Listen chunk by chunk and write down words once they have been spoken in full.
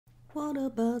What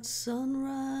about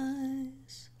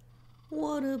sunrise?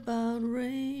 What about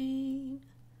rain?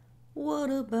 What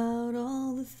about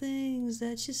all the things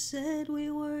that you said we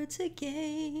were to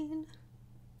gain?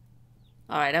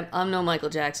 Alright, I'm no Michael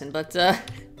Jackson, but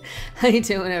how you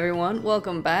doing, everyone?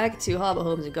 Welcome back to Hobbit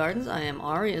Homes and Gardens. I am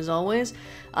Ari, as always.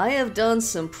 I have done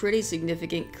some pretty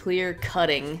significant clear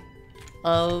cutting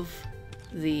of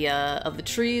the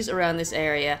trees around this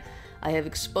area. I have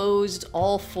exposed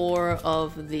all 4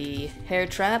 of the hair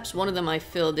traps. One of them I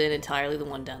filled in entirely, the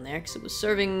one down there, because it was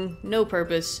serving no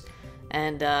purpose,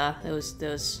 and there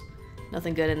was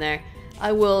nothing good in there.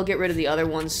 I will get rid of the other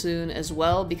ones soon as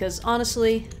well, because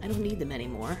honestly, I don't need them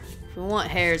anymore. If we want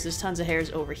hares, there's tons of hares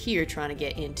over here trying to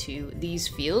get into these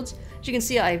fields. As you can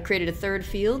see, I created a 3rd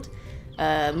field,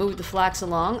 moved the flax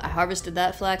along. I harvested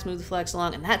that flax, moved the flax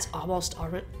along, and that's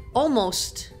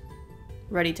almost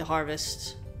ready to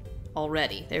harvest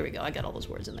already. There we go, I got all those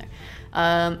words in there.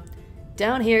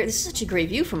 Down here, this is such a great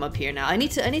view from up here now. I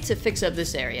need to fix up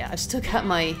this area. I've still got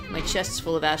my chests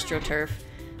full of astroturf.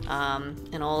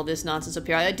 And all of this nonsense up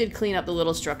here. I did clean up the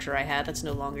little structure I had. That's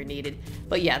no longer needed.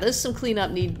 But yeah, there's some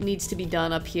cleanup needs to be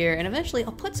done up here. And eventually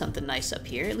I'll put something nice up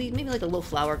here. At least maybe like a little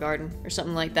flower garden or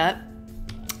something like that.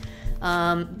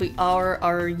 But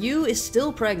our ewe is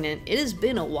still pregnant. It has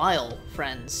been a while,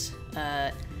 friends.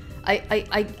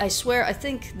 I swear, I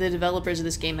think the developers of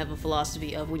this game have a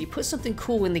philosophy of when you put something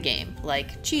cool in the game,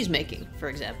 like cheese making, for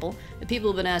example, that people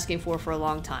have been asking for a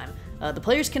long time. The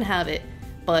players can have it,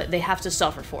 but they have to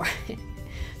suffer for it.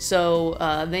 So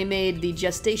they made the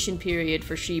gestation period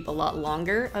for sheep a lot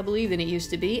longer, I believe, than it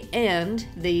used to be, and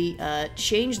they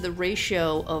changed the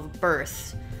ratio of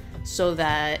birth so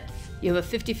that you have a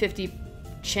 50-50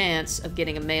 chance of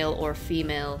getting a male or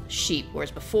female sheep, whereas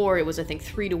before it was, I think,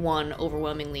 3-to-1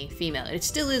 overwhelmingly female. And it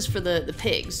still is for the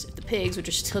pigs. If the pigs, which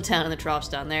are still down in the troughs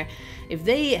down there, if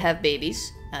they have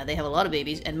babies, they have a lot of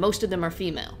babies, and most of them are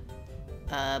female.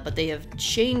 But they have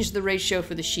changed the ratio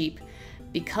for the sheep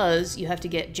because you have to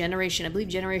get I believe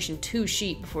generation 2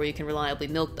 sheep before you can reliably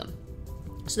milk them.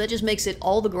 So that just makes it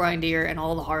all the grindier and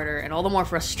all the harder and all the more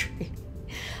frustrating.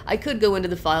 I could go into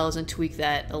the files and tweak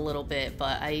that a little bit,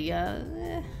 but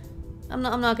I'm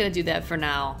not gonna do that for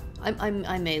now. I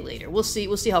may later. We'll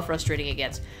see how frustrating it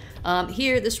gets.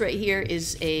 This right here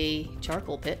is a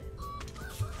charcoal pit.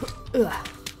 Ugh.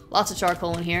 Lots of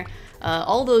charcoal in here.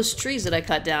 All those trees that I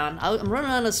cut down, I'm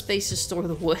running out of space to store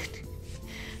the wood.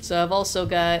 So I've also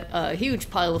got a huge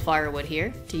pile of firewood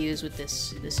here to use with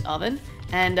this oven.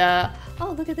 And,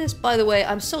 oh, look at this. By the way,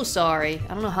 I'm so sorry.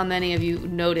 I don't know how many of you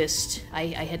noticed. I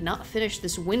had not finished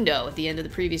this window at the end of the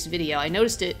previous video. I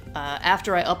noticed it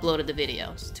after I uploaded the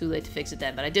video. It's too late to fix it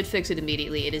then, but I did fix it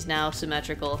immediately. It is now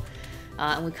symmetrical.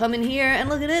 And we come in here, and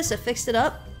look at this. I fixed it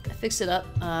up.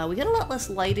 We got a lot less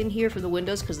light in here for the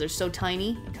windows because they're so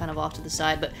tiny and kind of off to the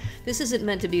side, but this isn't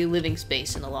meant to be a living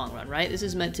space in the long run, right? This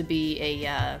is meant to be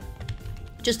a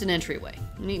just an entryway.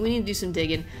 We need to do some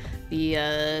digging.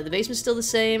 The basement's still the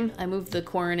same. I moved the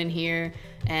corn in here,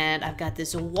 and I've got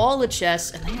this wall of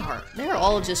chests, and they're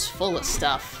all just full of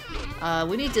stuff.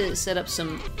 We need to set up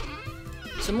some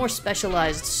more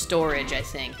specialized storage, I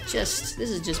think. This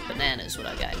is just bananas what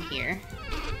I've got in here.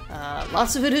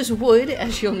 Lots of it is wood,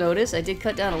 as you'll notice. I did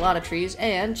cut down a lot of trees,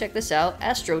 and check this out,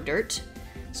 Astro Dirt.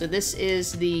 So this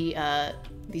is the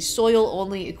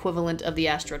soil-only equivalent of the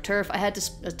AstroTurf. I had to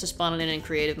spawn it in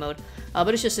creative mode,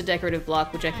 but it's just a decorative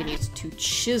block which I can use to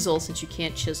chisel, since you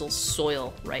can't chisel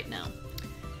soil right now.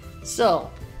 So,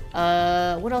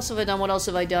 what else have I done?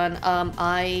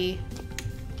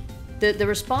 The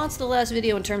response to the last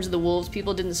video in terms of the wolves,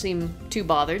 people didn't seem too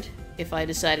bothered if I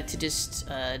decided to just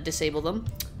disable them.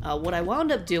 What I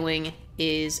wound up doing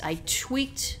is I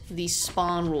tweaked the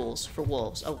spawn rules for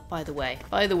wolves. Oh, by the way,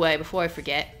 before I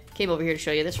forget, came over here to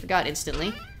show you this, forgot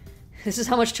instantly. This is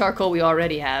how much charcoal we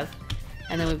already have.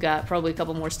 And then we've got probably a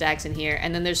couple more stacks in here,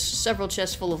 and then there's several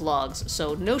chests full of logs,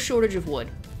 so no shortage of wood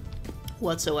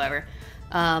whatsoever.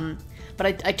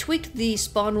 But I tweaked the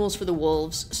spawn rules for the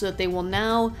wolves so that they will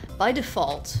now, by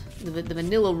default, the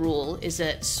vanilla rule is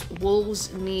that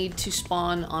wolves need to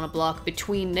spawn on a block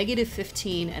between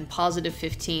 -15 and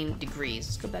 +15 degrees.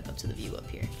 Let's go back up to the view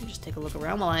up here. Just take a look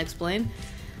around while I explain.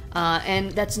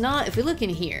 And that's not, if we look in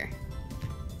here,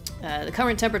 the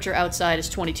current temperature outside is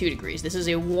 22 degrees. This is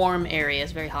a warm area.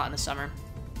 It's very hot in the summer.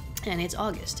 And it's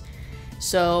August.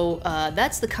 So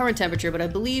that's the current temperature, but I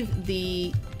believe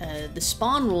the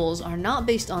spawn rules are not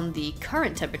based on the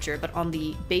current temperature, but on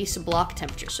the base block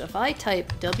temperature. So if I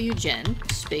type wgen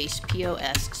space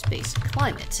POS space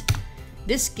climate,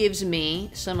 this gives me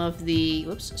some of the,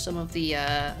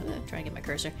 try and get my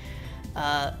cursor,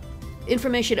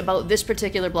 information about this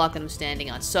particular block that I'm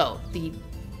standing on. So,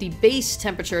 the base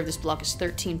temperature of this block is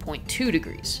 13.2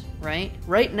 degrees, right?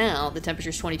 Right now, the temperature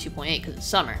is 22.8 because it's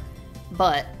summer,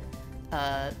 but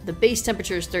the base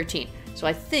temperature is 13. So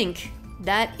I think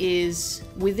that is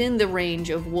within the range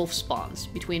of wolf spawns,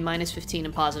 between minus 15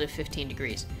 and positive 15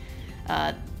 degrees.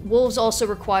 Wolves also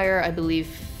require, I believe,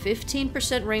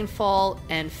 15% rainfall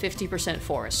and 50%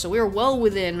 forest, so we are well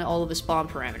within all of the spawn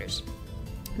parameters.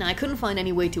 Now, I couldn't find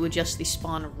any way to adjust the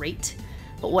spawn rate,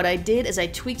 but what I did is I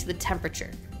tweaked the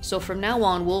temperature. So from now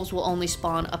on, wolves will only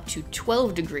spawn up to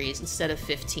 12 degrees instead of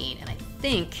 15, and I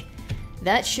think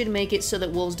that should make it so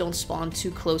that wolves don't spawn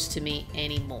too close to me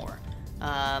anymore.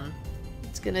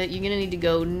 You're gonna need to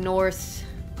go north,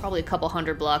 probably a couple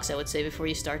hundred blocks, I would say, before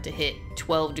you start to hit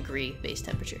 12 degree base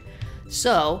temperature.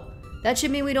 So that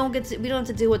should mean we don't have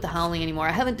to deal with the howling anymore.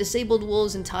 I haven't disabled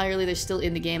wolves entirely; they're still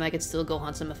in the game. I could still go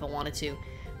hunt them if I wanted to,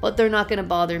 but they're not gonna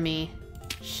bother me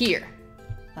here,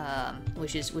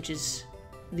 which is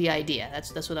the idea.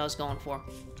 That's what I was going for.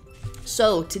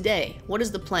 So today, what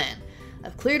is the plan?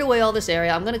 I've cleared away all this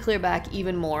area. I'm going to clear back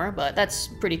even more, but that's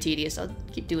pretty tedious. I'll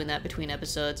keep doing that between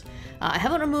episodes. I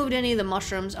haven't removed any of the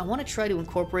mushrooms. I want to try to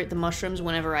incorporate the mushrooms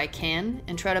whenever I can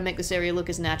and try to make this area look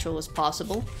as natural as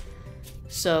possible.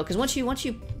 So, because once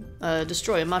you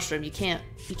destroy a mushroom, you can't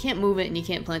move it and you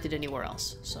can't plant it anywhere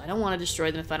else. So I don't want to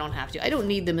destroy them if I don't have to. I don't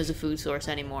need them as a food source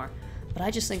anymore, but I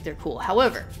just think they're cool.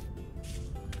 However,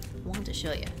 I wanted to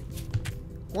show you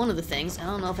one of the things. I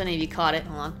don't know if any of you caught it.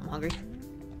 Hold on, I'm hungry.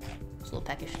 A little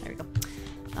peckish. There we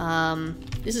go.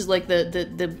 This is like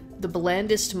the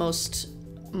blandest, most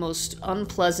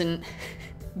unpleasant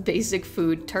basic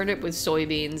food, turnip with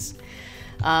soybeans.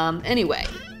 Anyway,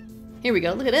 here we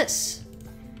go. Look at this.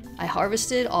 I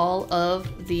harvested all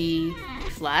of the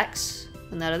flax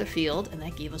in that other field, and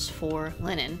that gave us 4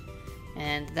 linen.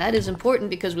 And that is important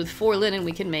because with 4 linen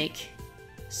we can make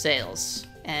sails.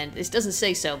 And this doesn't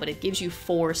say so, but it gives you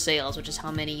 4 sails, which is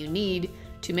how many you need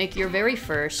to make your very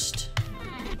first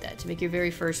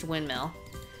windmill.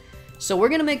 So we're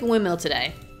gonna make a windmill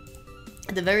today.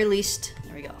 At the very least,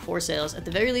 there we go, 4 sails. At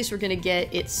the very least, we're gonna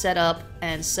get it set up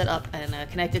and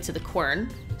connected to the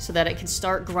quern so that it can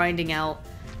start grinding out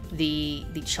the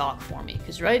chalk for me.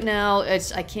 Because right now,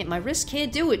 my wrist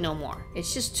can't do it no more.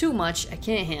 It's just too much. I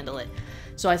can't handle it.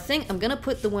 So I think I'm gonna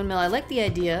put the windmill. I like the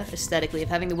idea aesthetically of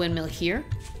having the windmill here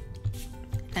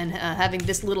and having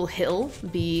this little hill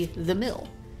be the mill.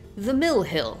 The mill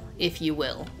hill, if you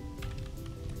will.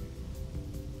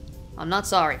 I'm not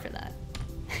sorry for that.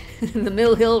 The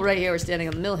mill hill right here, we're standing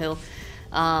on the mill hill.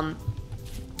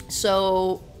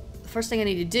 So the first thing I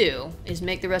need to do is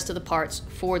make the rest of the parts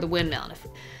for the windmill.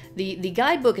 The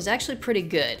guidebook is actually pretty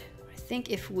good. I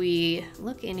think if we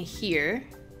look in here,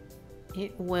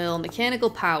 it will mechanical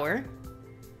power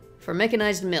for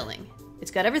mechanized milling. It's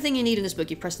got everything you need in this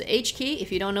book. You press the H key.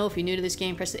 If you don't know, if you're new to this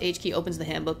game, press the H key, opens the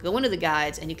handbook. Go into the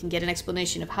guides, and you can get an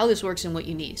explanation of how this works and what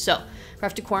you need. So,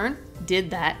 craft a quern,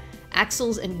 did that.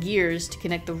 Axles and gears to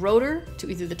connect the rotor to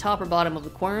either the top or bottom of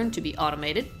the quern to be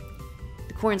automated.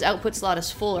 The quern's output slot is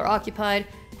full or occupied.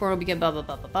 Quern will begin blah, blah,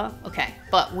 blah, blah, blah. Okay,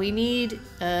 but we need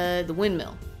the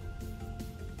windmill.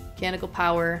 Mechanical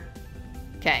power.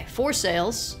 Okay, 4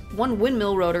 sails, 1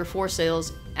 windmill rotor, 4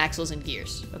 sails, axles, and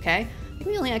gears. Okay?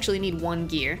 We only actually need 1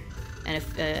 gear and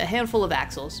a handful of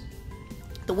axles.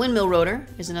 The windmill rotor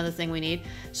is another thing we need.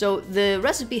 So the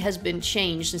recipe has been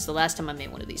changed since the last time I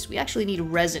made one of these. We actually need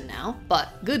resin now,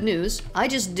 but good news, I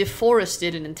just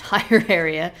deforested an entire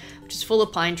area, which is full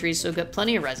of pine trees, so I've got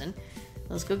plenty of resin.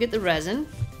 Let's go get the resin.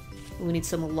 We need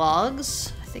some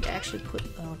logs. I think I actually put,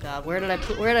 oh god, where did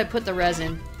I put the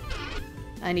resin?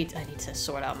 I need to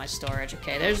sort out my storage.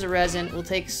 Okay, there's the resin. We'll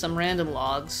take some random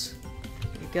logs.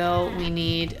 Go. We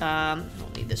need, I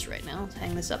don't need this right now. Let's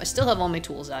hang this up. I still have all my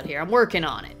tools out here. I'm working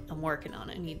on it.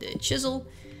 I need the chisel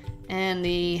and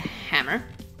the hammer.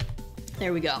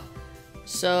 There we go.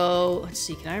 So, let's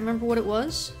see. Can I remember what it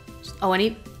was? Oh, I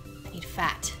need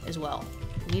fat as well.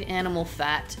 I need animal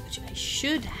fat, which I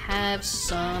should have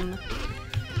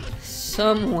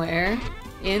somewhere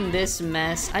in this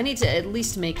mess. I need to at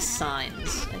least make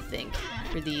signs, I think,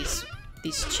 for these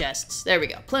chests. There we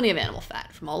go. Plenty of animal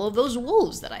fat from all of those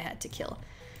wolves that I had to kill.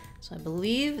 So I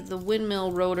believe the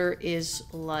windmill rotor is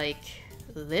like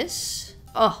this.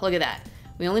 Oh, look at that.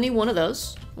 We only need 1 of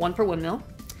those. 1 per windmill.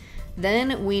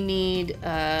 Then we need,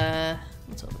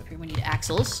 what's over here? We need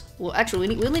axles. Well,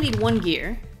 actually, we only need 1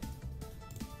 gear.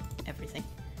 Everything.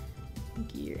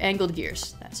 Angled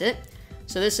gears. That's it.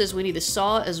 So this is, we need the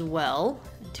saw as well.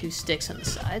 And 2 sticks on the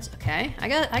sides. Okay. I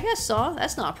got a saw.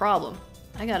 That's not a problem.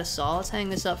 I got a saw. Let's hang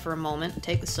this up for a moment and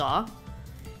take the saw.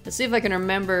 Let's see if I can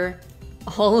remember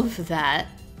all of that.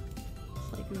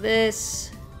 Like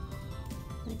this.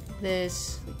 Like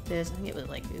this. Like this. I think it was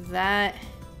like that.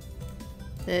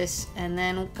 This. And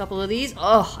then a couple of these.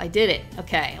 Oh, I did it.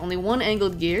 Okay. Only one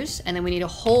angled gears. And then we need a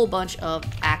whole bunch of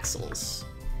axles.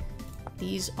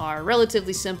 These are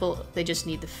relatively simple. They just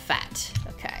need the fat.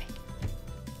 Okay.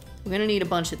 We're gonna need a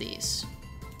bunch of these.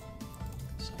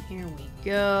 So here we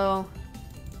go.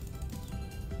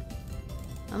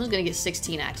 I'm just gonna get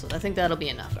 16 axles. I think that'll be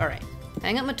enough. Alright.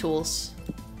 Hang up my tools.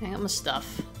 Hang up my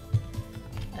stuff.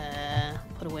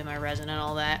 Put away my resin and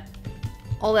all that.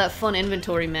 All that fun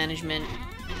inventory management.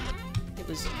 It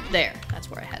was there.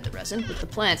 That's where I had the resin with the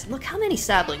plants. Look how many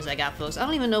saplings I got, folks. I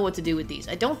don't even know what to do with these.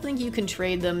 I don't think you can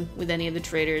trade them with any of the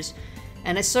traders.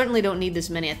 And I certainly don't need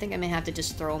this many. I think I may have to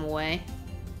just throw them away.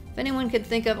 If anyone could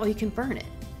think of... Oh, you can burn it.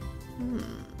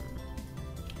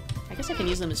 I guess I can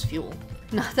use them as fuel.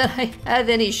 Not that I have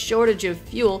any shortage of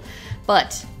fuel,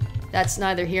 but that's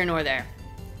neither here nor there.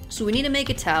 So we need to make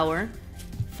a tower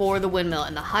for the windmill,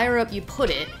 and the higher up you put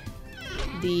it,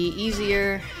 the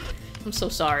easier... I'm so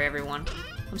sorry, everyone.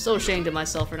 I'm so ashamed of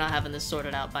myself for not having this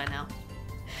sorted out by now.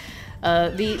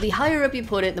 The higher up you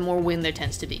put it, the more wind there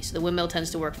tends to be, so the windmill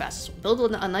tends to work faster. So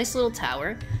build a nice little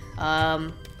tower.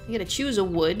 You gotta choose a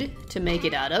wood to make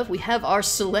it out of. We have our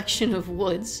selection of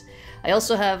woods. I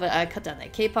also have, I cut down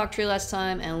that kapok tree last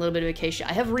time, and a little bit of acacia.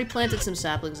 I have replanted some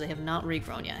saplings. They have not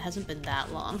regrown yet. It hasn't been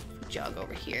that long. Jog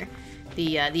over here.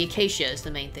 The acacia is the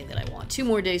main thing that I want. 2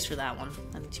 more days for that one.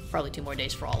 I mean, probably 2 more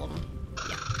days for all of them.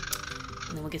 Yeah.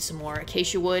 And then we'll get some more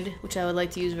acacia wood, which I would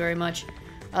like to use very much.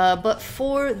 But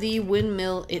for the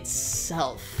windmill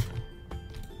itself,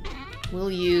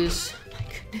 we'll use... Oh my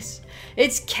goodness.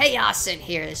 It's chaos in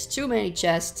here. There's too many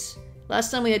chests. Last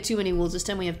time we had too many wools. This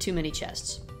time we have too many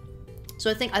chests.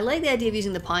 So I like the idea of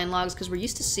using the pine logs because we're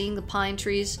used to seeing the pine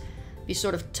trees be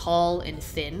sort of tall and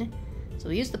thin. So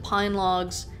we use the pine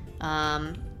logs,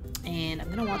 and I'm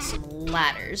going to want some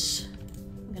ladders.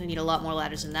 I'm going to need a lot more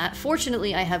ladders than that.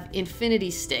 Fortunately, I have infinity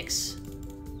sticks.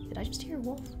 Did I just hear a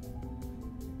wolf?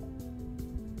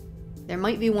 There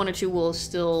might be 1 or 2 wolves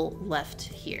still left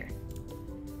here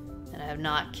that I have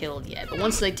not killed yet. But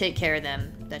once they take care of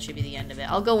them, that should be the end of it.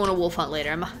 I'll go on a wolf hunt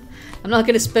later. I'm not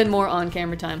going to spend more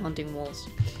on-camera time hunting wolves.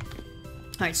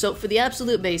 Alright, so for the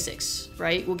absolute basics,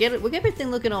 right? We'll get everything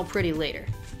looking all pretty later.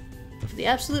 But for the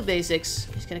absolute basics,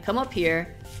 I'm just going to come up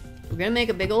here. We're going to make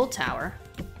a big old tower.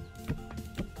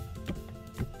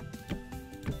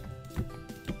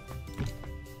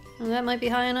 And that might be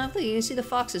high enough. Look, you can see the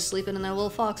foxes sleeping in their little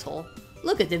foxhole.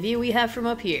 Look at the view we have from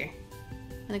up here.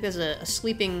 I think there's a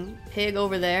sleeping pig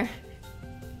over there.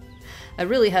 I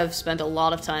really have spent a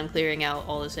lot of time clearing out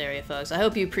all this area, folks. I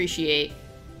hope you appreciate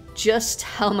just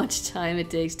how much time it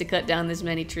takes to cut down this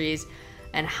many trees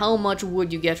and how much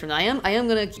wood you get from that. I am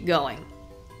gonna keep going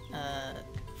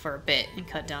for a bit and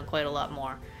cut down quite a lot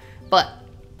more. But,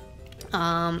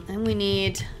 and we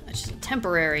need just a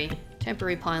temporary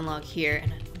pine log here.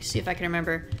 And let me see if I can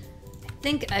remember. I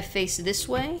think I face this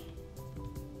way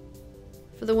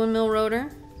for the windmill rotor.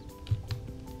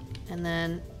 And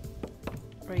then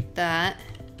break that.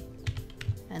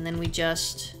 And then we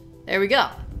just... There we go.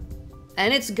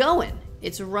 And it's going.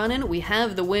 It's running. We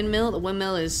have the windmill. The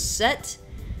windmill is set.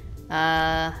 Okay.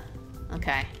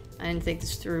 I didn't think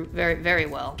this through very, very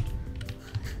well.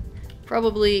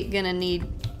 Probably gonna need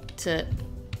to...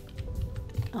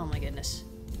 Oh my goodness.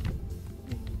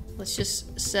 Let's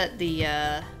just set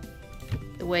the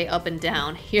way up and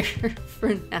down here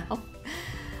for now.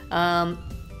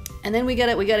 And then we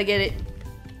gotta get it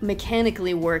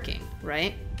mechanically working,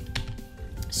 right?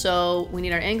 So we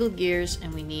need our angled gears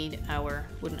and we need our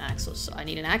wooden axles. So I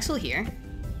need an axle here.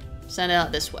 Send it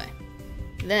out this way.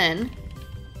 Then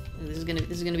this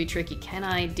is gonna be tricky. Can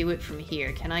I do it from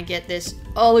here? Can I get this?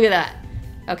 Oh, look at that.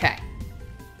 Okay.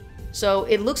 So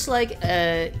it looks like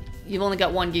you've only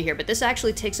got 1 gear here, but this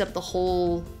actually takes up the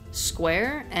whole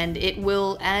square and it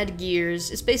will add gears.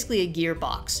 It's basically a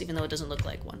gearbox, even though it doesn't look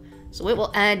like one. So it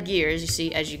will add gears, you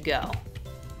see, as you go.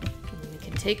 And we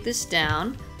can take this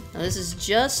down. Now this is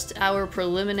just our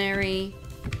preliminary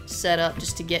setup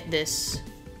just to get this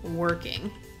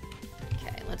working.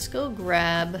 Okay, let's go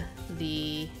grab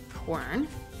the quern.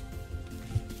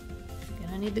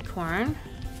 Gonna need the quern.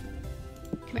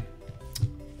 Come here.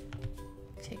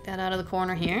 Take that out of the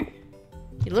corner here.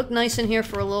 You look nice in here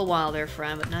for a little while there,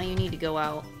 friend, but now you need to go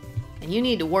out and you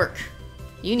need to work.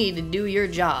 You need to do your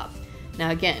job.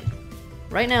 Now again,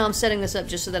 right now I'm setting this up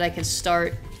just so that I can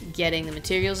start getting the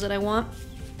materials that I want.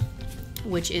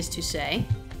 Which is to say,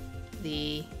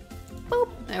 the... Boop!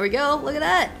 There we go, look at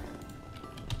that!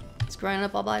 It's grinding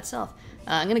up all by itself.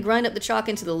 I'm going to grind up the chalk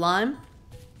into the lime.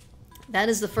 that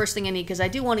is the first thing I need, because I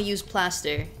do want to use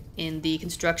plaster in the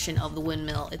construction of the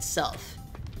windmill itself.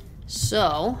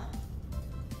 So,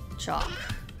 chalk.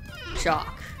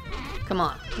 Chalk. Come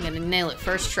on, I'm gonna nail it.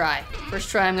 First try. First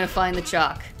try, I'm gonna find the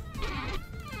chalk.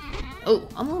 Oh,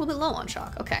 I'm a little bit low on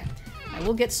chalk. Okay. I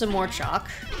will get some more chalk.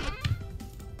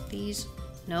 These...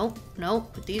 No, no,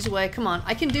 put these away. Come on,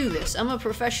 I can do this. I'm a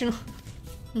professional.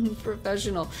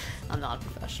 Professional. I'm not a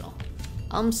professional.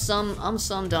 I'm some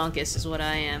donkus is what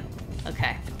I am.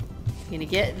 Okay. I'm gonna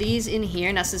get these in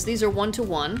here. Now, since these are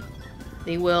 1-to-1,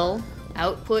 they will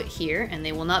output here, and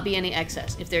they will not be any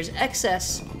excess. If there's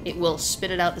excess, it will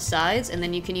spit it out the sides, and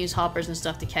then you can use hoppers and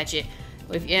stuff to catch it.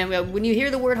 When you hear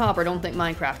the word hopper, don't think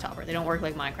Minecraft hopper. They don't work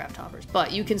like Minecraft hoppers.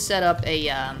 But you can set up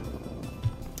a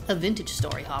vintage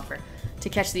story hopper to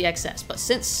catch the excess. But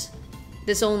since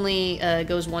this only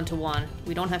goes 1-to-1,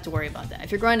 we don't have to worry about that.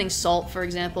 If you're grinding salt, for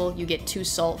example, you get 2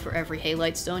 salt for every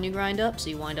halite stone you grind up, so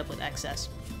you wind up with excess.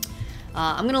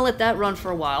 I'm gonna let that run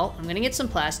for a while. I'm gonna get some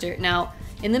plaster. Now,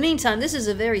 in the meantime, this is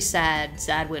a very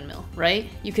sad windmill, right?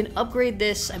 You can upgrade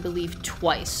this, I believe,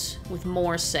 twice with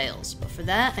more sails. But for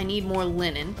that, I need more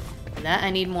linen. For that, I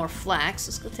need more flax.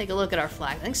 Let's go take a look at our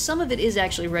flax. I think some of it is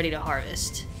actually ready to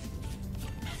harvest.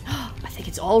 I think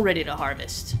it's all ready to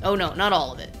harvest. Oh no, not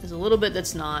all of it. There's a little bit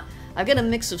that's not. I've got a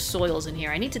mix of soils in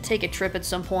here. I need to take a trip at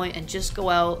some point and just go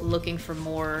out looking for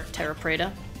more terra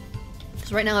preta.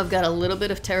 Because right now I've got a little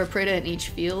bit of terra preta in each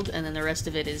field, and then the rest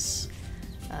of it is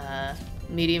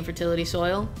medium fertility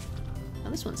soil. Oh,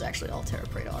 this one's actually all terra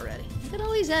preta already. Look at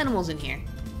all these animals in here.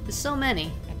 There's so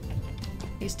many.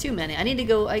 There's too many. I need to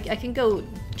go, I can go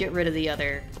get rid of the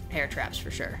other hair traps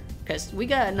for sure. Because we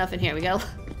got enough in here. We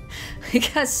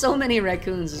got so many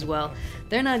raccoons as well.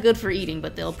 They're not good for eating,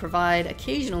 but they'll provide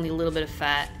occasionally a little bit of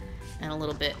fat and a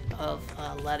little bit of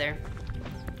leather.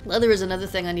 Leather is another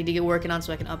thing I need to get working on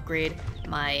so I can upgrade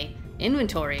my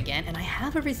inventory again. And I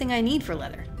have everything I need for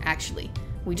leather, actually.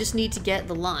 We just need to get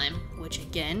the lime, which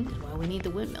again is why we need the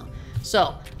windmill.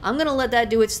 So I'm gonna let that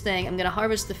do its thing. I'm gonna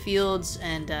harvest the fields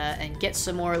and get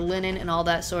some more linen and all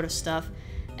that sort of stuff.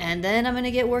 And then I'm gonna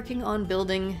get working on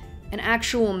building an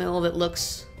actual mill that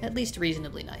looks at least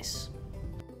reasonably nice.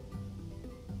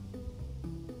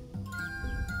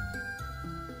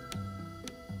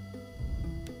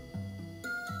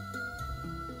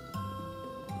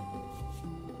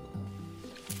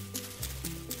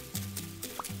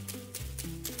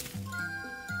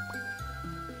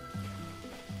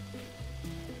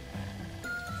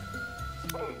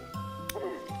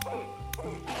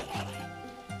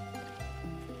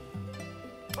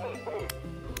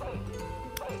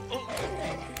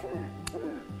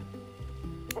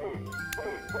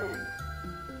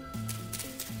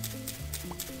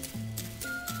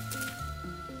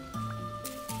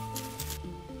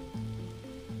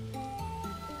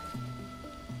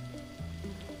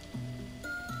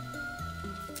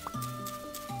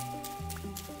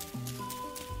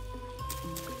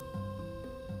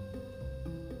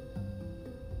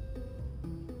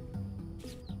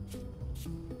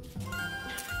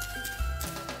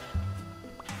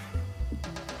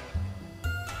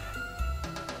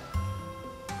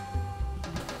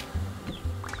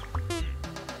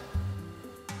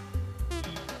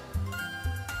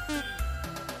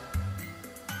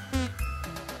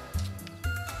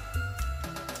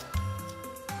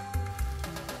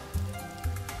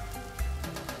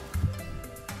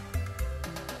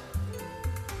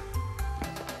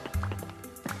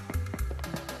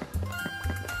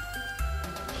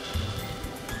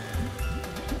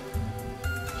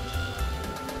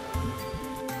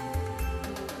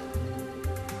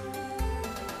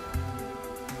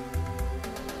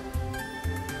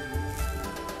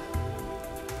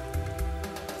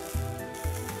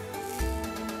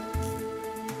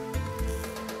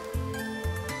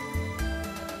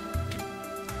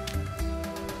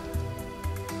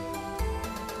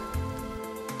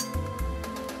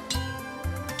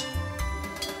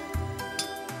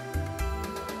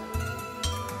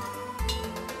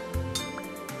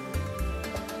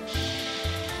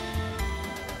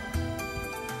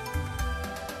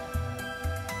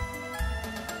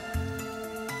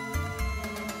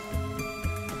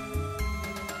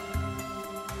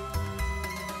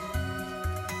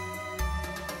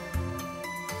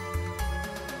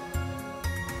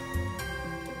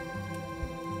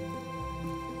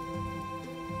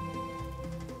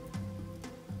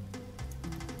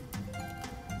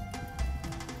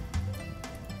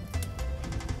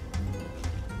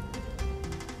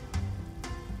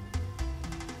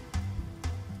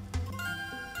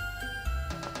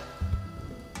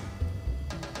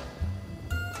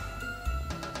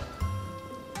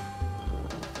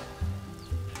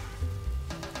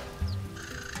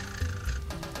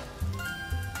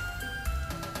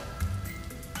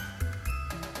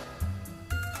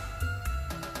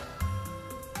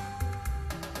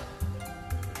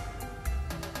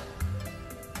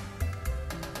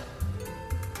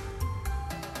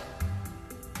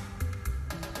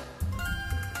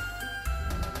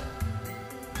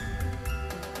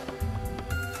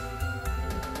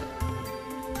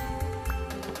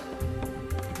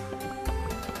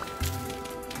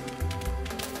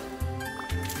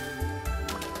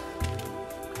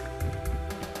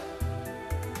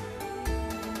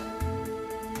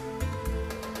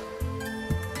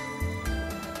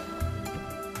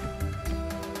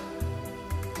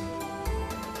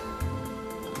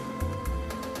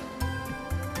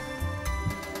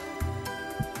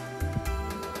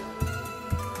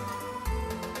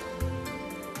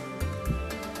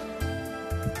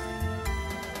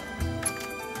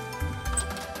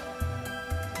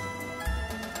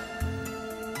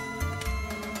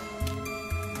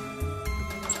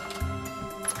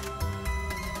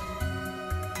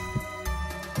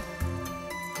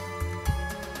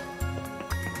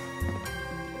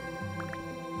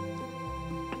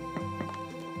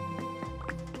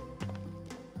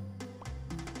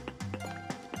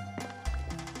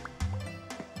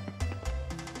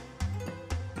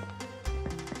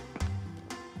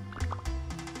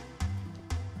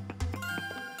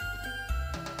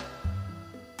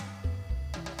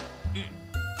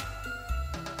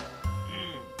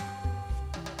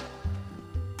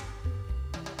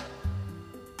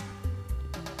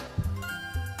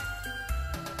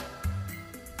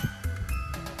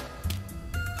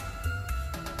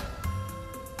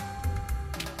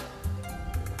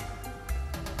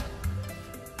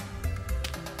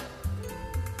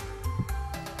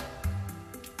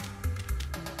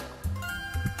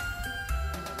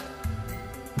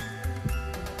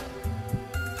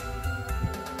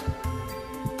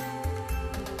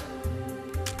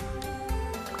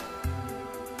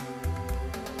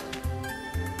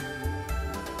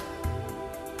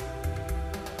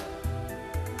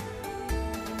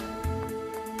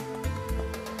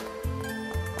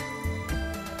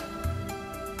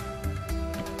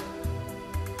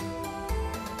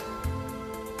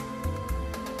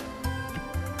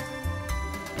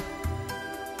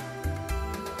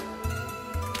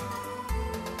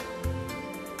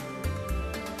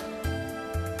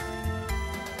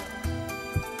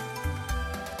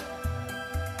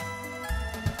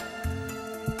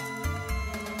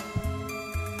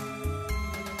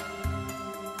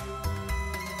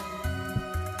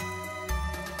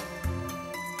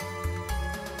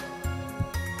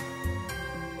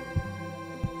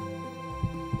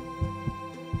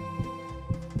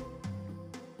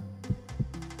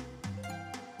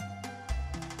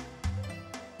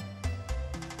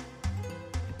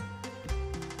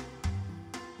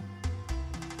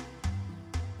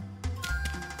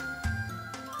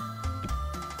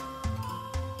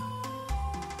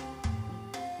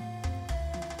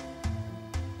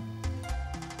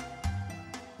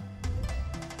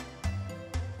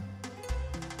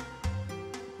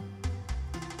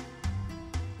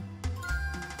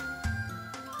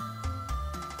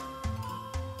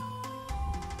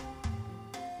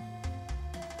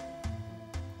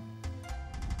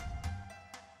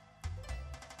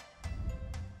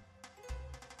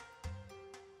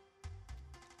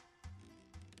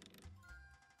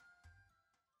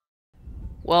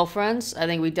 Well, friends, I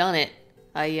think we've done it.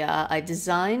 I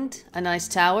designed a nice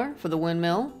tower for the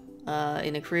windmill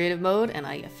in a creative mode, and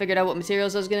I figured out what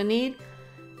materials I was gonna need,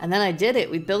 and then I did it.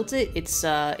 We built it. It's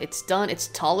done. It's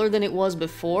taller than it was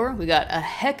before. We got a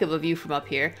heck of a view from up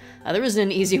here. There isn't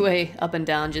an easy way up and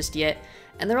down just yet,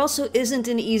 and there also isn't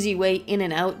an easy way in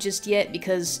and out just yet,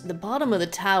 because the bottom of the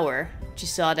tower, which you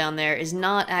saw down there, is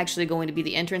not actually going to be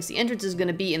the entrance. The entrance is going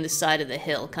to be in the side of the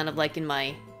hill, kind of like in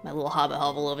my little Hobbit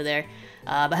hovel over there.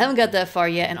 But I haven't got that far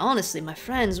yet, and honestly, my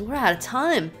friends, we're out of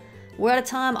time. We're out of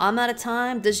time. I'm out of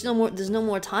time. There's no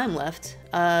more time left.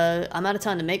 I'm out of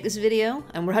time to make this video,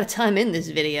 and we're out of time in this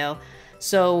video.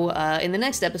 So in the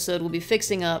next episode, we'll be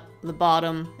fixing up the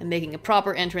bottom and making a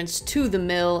proper entrance to the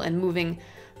mill and moving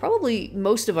probably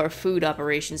most of our food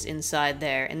operations inside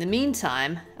there. In the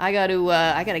meantime, I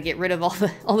gotta get rid of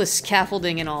all the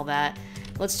scaffolding and all that.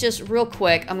 Let's just real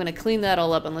quick. I'm gonna clean that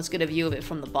all up, and let's get a view of it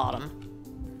from the bottom.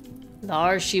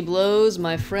 There she blows,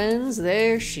 my friends.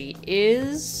 There she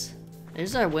is.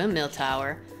 There's our windmill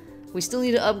tower. We still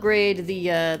need to upgrade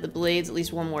the blades at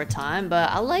least one more time, but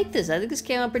I like this. I think this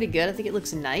came out pretty good. I think it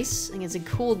looks nice. I think it's a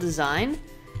cool design.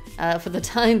 For the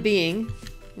time being,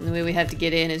 and the way we have to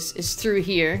get in is through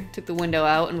here. Took the window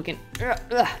out, and we can kind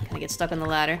of get stuck on the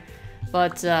ladder.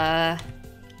 But oh,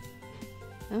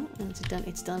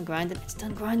 it's done grinding. It's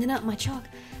done grinding up my chalk.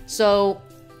 So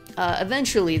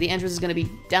eventually, the entrance is going to be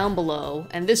down below,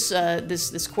 and this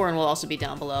corner will also be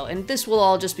down below, and this will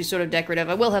all just be sort of decorative.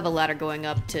 I will have a ladder going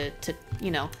up to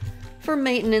you know, for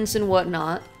maintenance and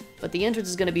whatnot, but the entrance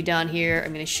is going to be down here.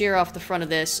 I'm going to shear off the front of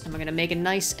this, and we're going to make a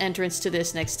nice entrance to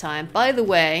this next time. By the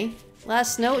way,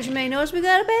 last note, you may notice we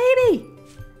got a baby!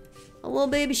 A little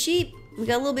baby sheep. We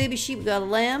got a little baby sheep, we got a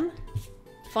lamb.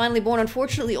 Finally born,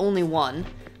 unfortunately only one,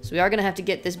 so we are going to have to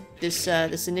get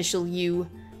this initial ewe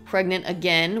pregnant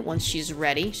again once she's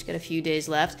ready. She's got a few days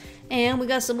left, and we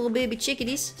got some little baby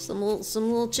chickadees, some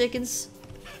little chickens.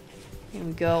 Here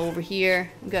we go over here.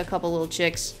 We got a couple little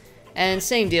chicks, and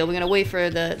same deal. We're gonna wait for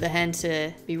the hen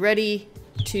to be ready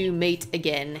to mate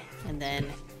again, and then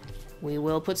we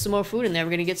will put some more food in there.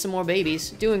 We're gonna get some more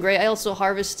babies. Doing great. I also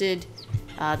harvested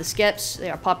the skeps. They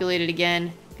are populated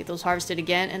again. Get those harvested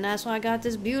again, and that's why I got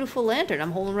this beautiful lantern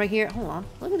I'm holding right here. Hold on.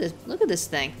 Look at this. Look at this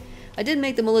thing. I did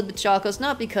make them a little bit chocolates,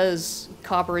 not because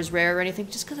copper is rare or anything,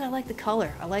 just because I like the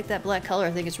color. I like that black color.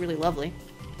 I think it's really lovely.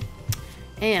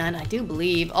 And I do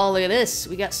believe, oh, look at this.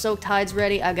 We got soaked hides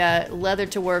ready. I got leather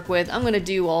to work with. I'm going to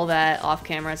do all that off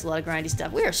camera. It's a lot of grindy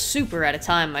stuff. We are super out of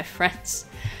time, my friends.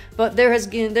 But there's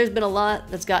been a lot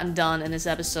that's gotten done in this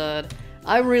episode.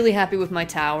 I'm really happy with my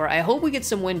tower. I hope we get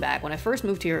some wind back. When I first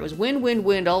moved here, it was wind, wind,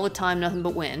 wind all the time, nothing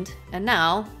but wind. And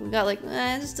now, we got like,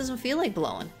 this doesn't feel like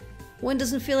blowing. Wind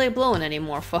doesn't feel like blowing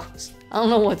anymore, folks. I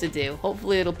don't know what to do.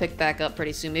 Hopefully it'll pick back up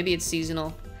pretty soon. Maybe it's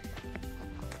seasonal.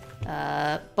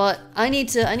 But I need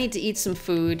to eat some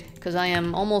food, because I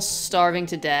am almost starving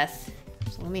to death.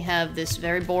 So let me have this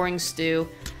very boring stew.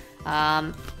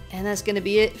 And that's going to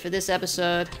be it for this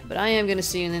episode, but I am going to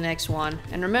see you in the next one.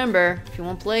 And remember, if you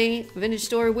want to play Vintage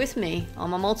Story with me on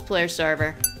my multiplayer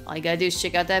server, all you gotta do is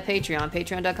check out that Patreon,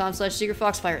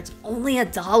 patreon.com/secretfoxfire. It's only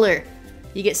 $1.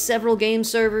 You get several game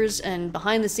servers and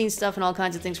behind the scenes stuff and all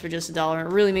kinds of things for just $1.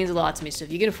 It really means a lot to me, so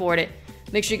if you can afford it,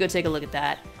 make sure you go take a look at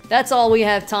that. That's all we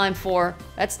have time for.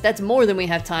 That's more than we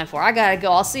have time for. I gotta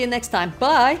go. I'll see you next time.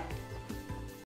 Bye!